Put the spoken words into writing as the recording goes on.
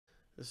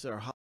This is our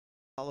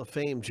Hall of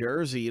Fame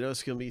jersey. You know,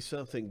 it's going to be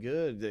something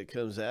good that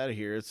comes out of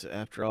here. It's,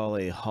 after all,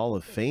 a Hall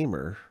of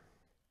Famer.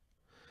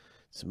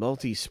 It's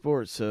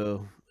multi-sport,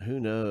 so who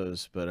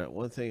knows? But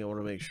one thing I want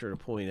to make sure to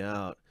point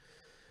out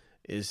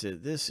is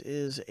that this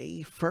is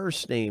a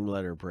first name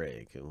letter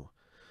break.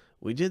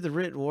 We did the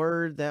written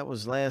word. That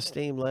was last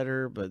name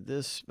letter. But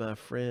this, my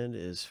friend,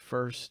 is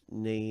first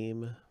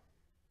name.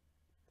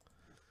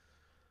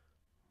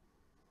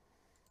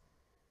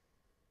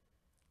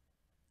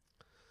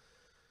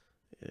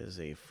 It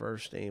is a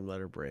first name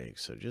letter break.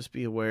 So just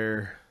be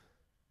aware.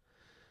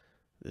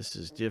 This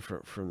is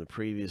different from the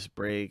previous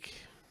break.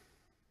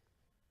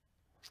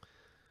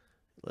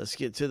 Let's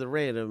get to the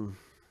random.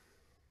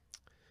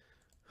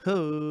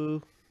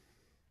 Ho!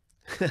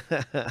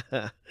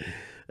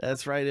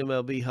 That's right,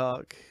 MLB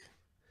Hawk.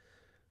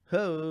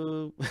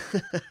 Ho!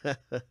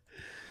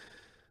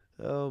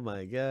 Oh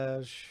my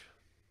gosh.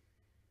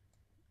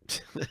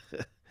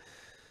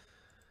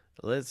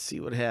 Let's see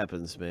what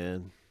happens,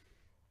 man.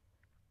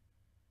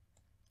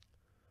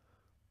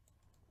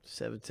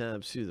 7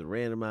 times through the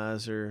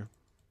randomizer.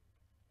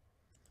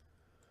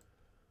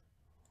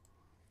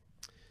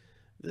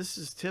 This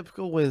is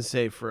typical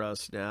Wednesday for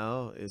us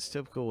now. It's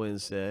typical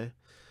Wednesday.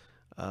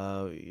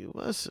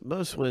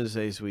 Most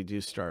Wednesdays we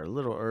do start a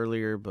little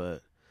earlier,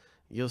 but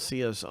you'll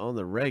see us on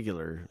the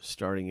regular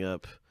starting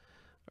up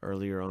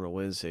earlier on a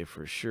Wednesday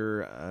for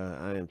sure.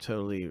 I am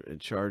totally in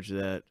charge of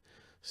that,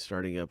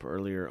 starting up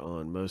earlier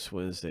on most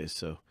Wednesdays.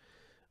 So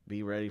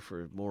be ready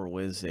for more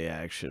Wednesday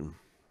action.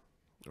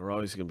 We're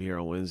always going to be here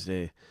on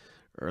Wednesday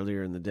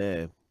earlier in the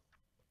day.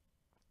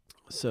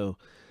 So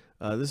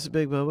this is a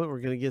big moment.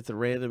 We're going to get the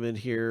random in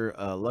here.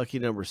 Lucky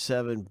number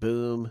 7,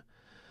 boom.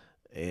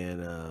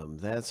 And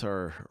that's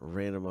our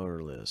random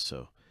owner list.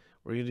 So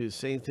we're going to do the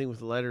same thing with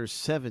the letters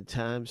 7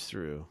 times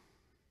through.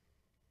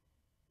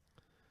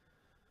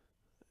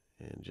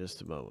 In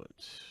just a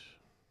moment.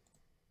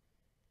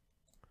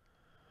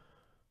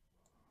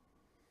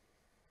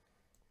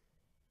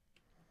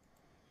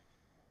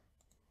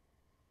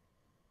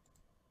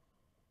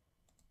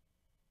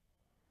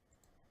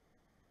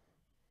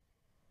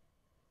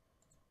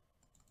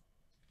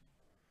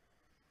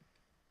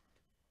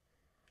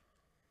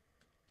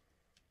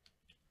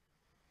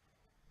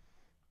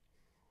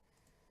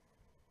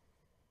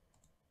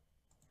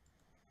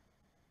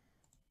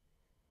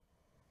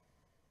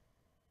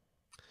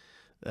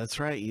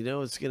 That's right. You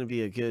know it's going to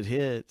be a good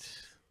hit.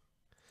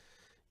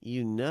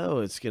 You know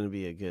it's going to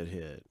be a good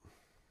hit.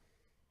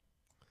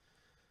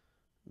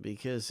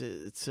 Because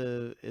it's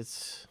a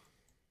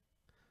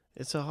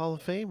Hall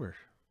of Famer.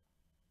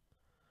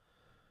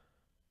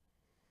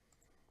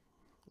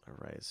 All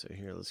right, so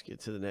here, let's get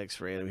to the next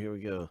random. Here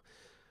we go.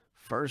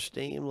 First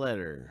name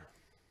letter.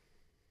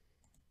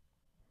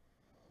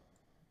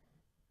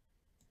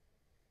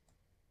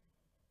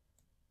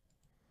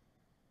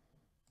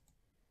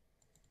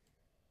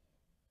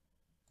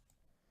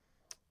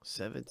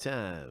 Seven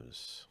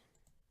times.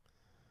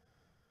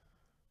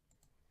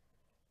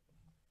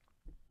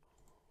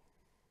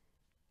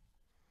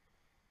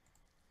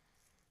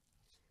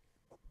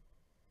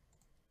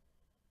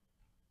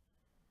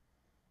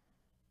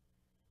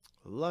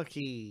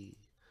 Lucky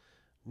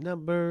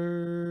number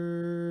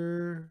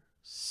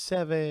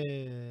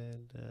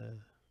 7.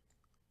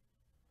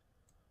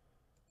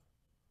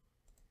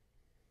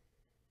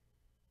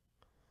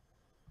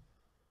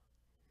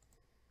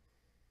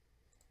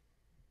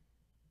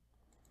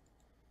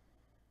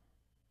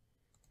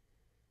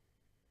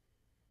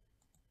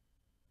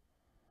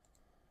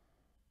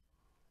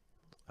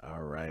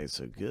 All right,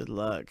 so good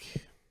luck.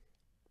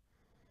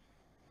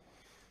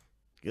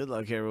 Good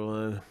luck,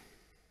 everyone.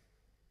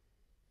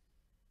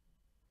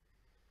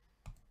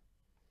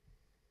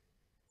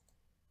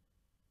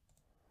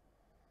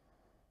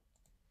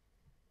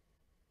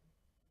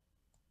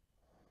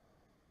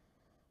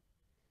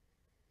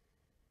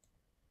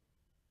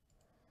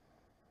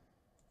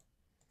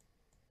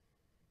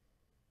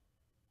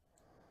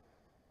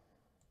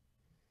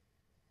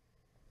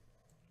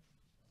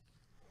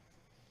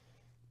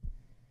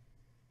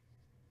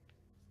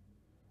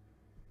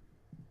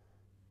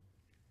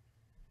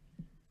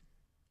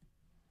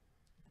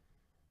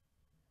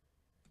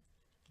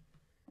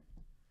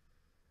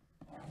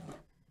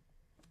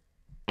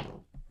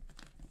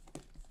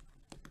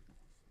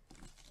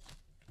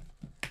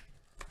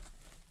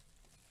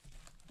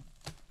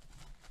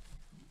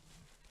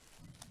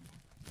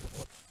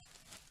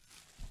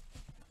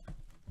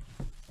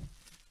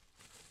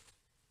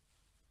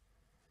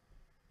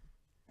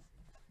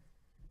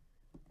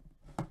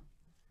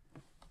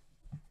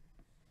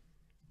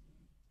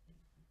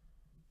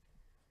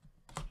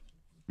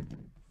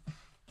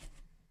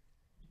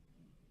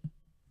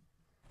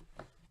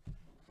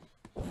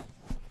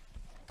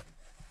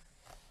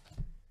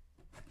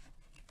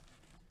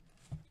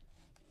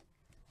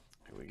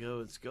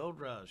 Go. It's Gold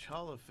Rush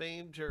Hall of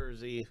Fame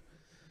jersey.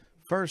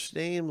 First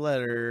name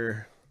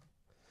letter.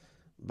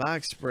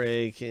 Box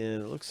break.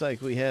 And it looks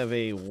like we have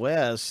a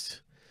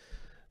West.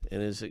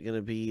 And is it going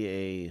to be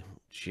a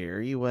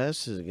Jerry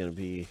West? Is it going to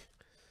be,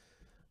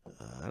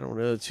 I don't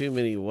know know too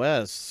many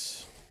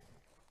Wests.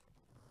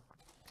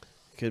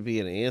 Could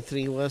be an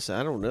Anthony West.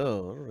 I don't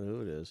know. I don't know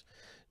who it is.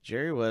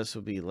 Jerry West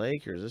would be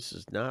Lakers. This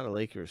is not a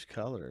Lakers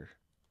color.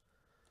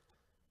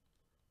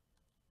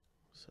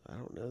 So I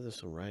don't know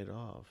this one right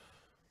off.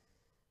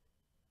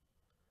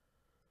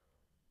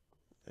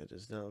 That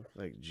does not look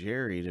like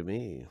Jerry to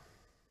me.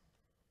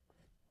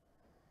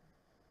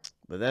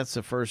 But that's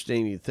the first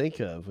name you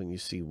think of when you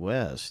see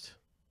West.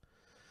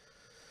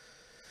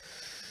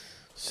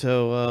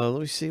 So let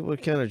me see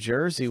what kind of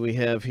jersey we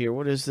have here.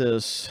 What is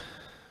this?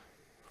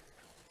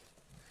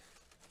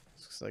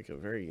 Looks like a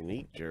very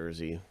unique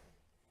jersey.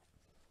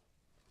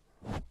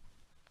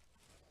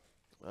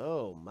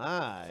 Oh,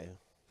 my.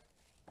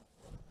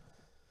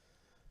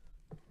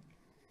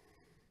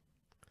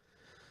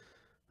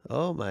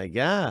 Oh, my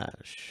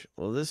gosh.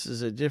 Well, this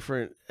is a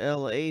different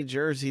LA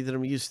jersey than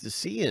I'm used to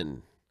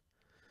seeing.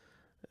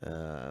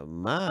 Oh,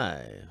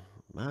 my.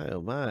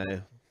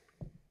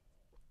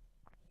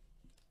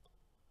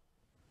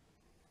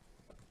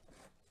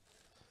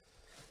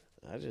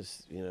 I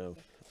just,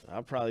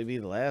 I'll probably be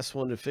the last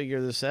one to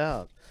figure this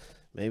out.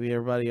 Maybe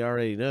everybody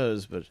already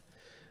knows, but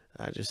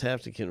I just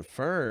have to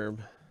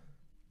confirm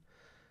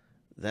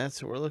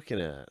that's what we're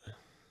looking at.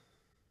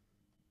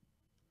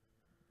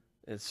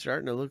 It's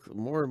starting to look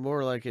more and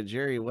more like a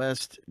Jerry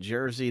West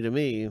jersey to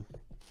me.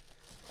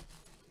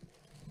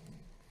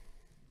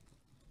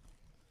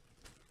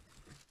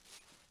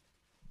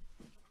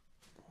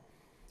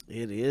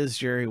 It is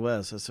Jerry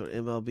West. That's what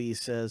MLB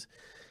says.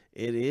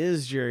 It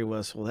is Jerry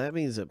West. Well, that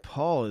means that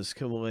Paul has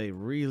come away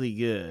really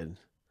good.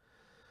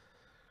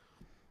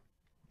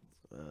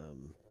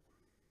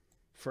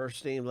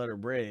 First name letter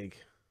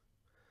break.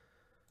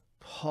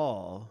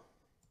 Paul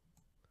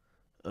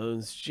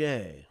owns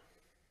J.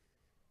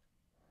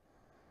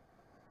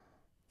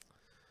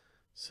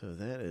 So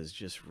that is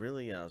just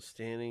really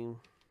outstanding.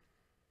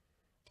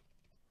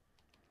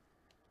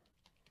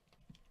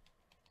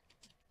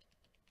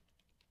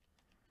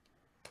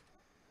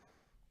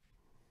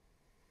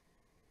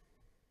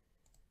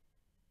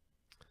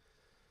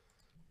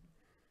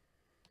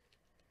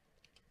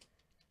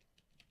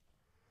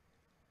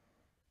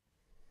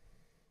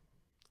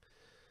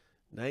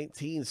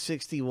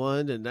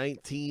 (1961 to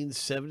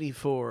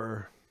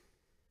 1974).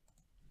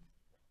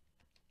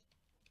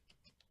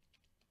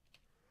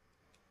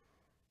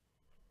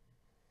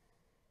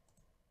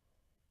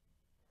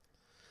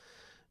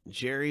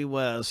 Jerry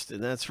West,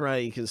 and that's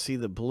right. You can see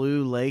the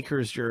blue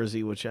Lakers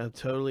jersey, which I'm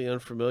totally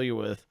unfamiliar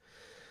with,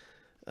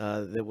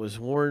 that was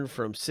worn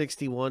from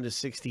 61 to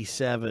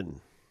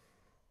 67.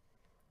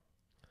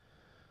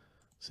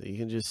 So you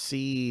can just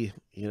see,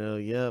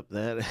 yep,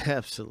 that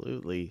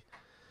absolutely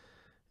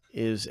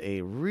is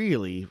a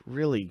really,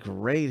 really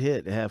great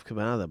hit to have come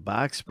out of the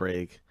box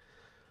break.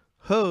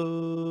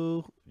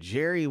 Ho!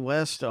 Jerry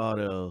West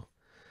auto.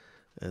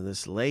 And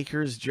this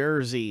Lakers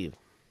jersey.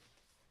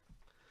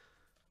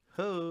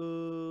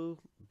 Ho!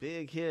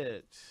 Big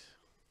hit.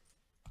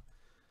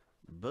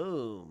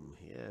 Boom.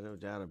 Yeah, no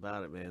doubt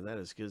about it, man. That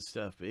is good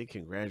stuff. Big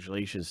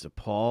congratulations to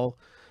Paul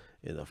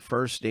in the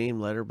first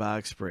name letter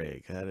box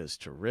break. That is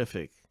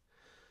terrific.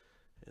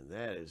 And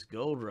that is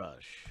Gold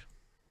Rush.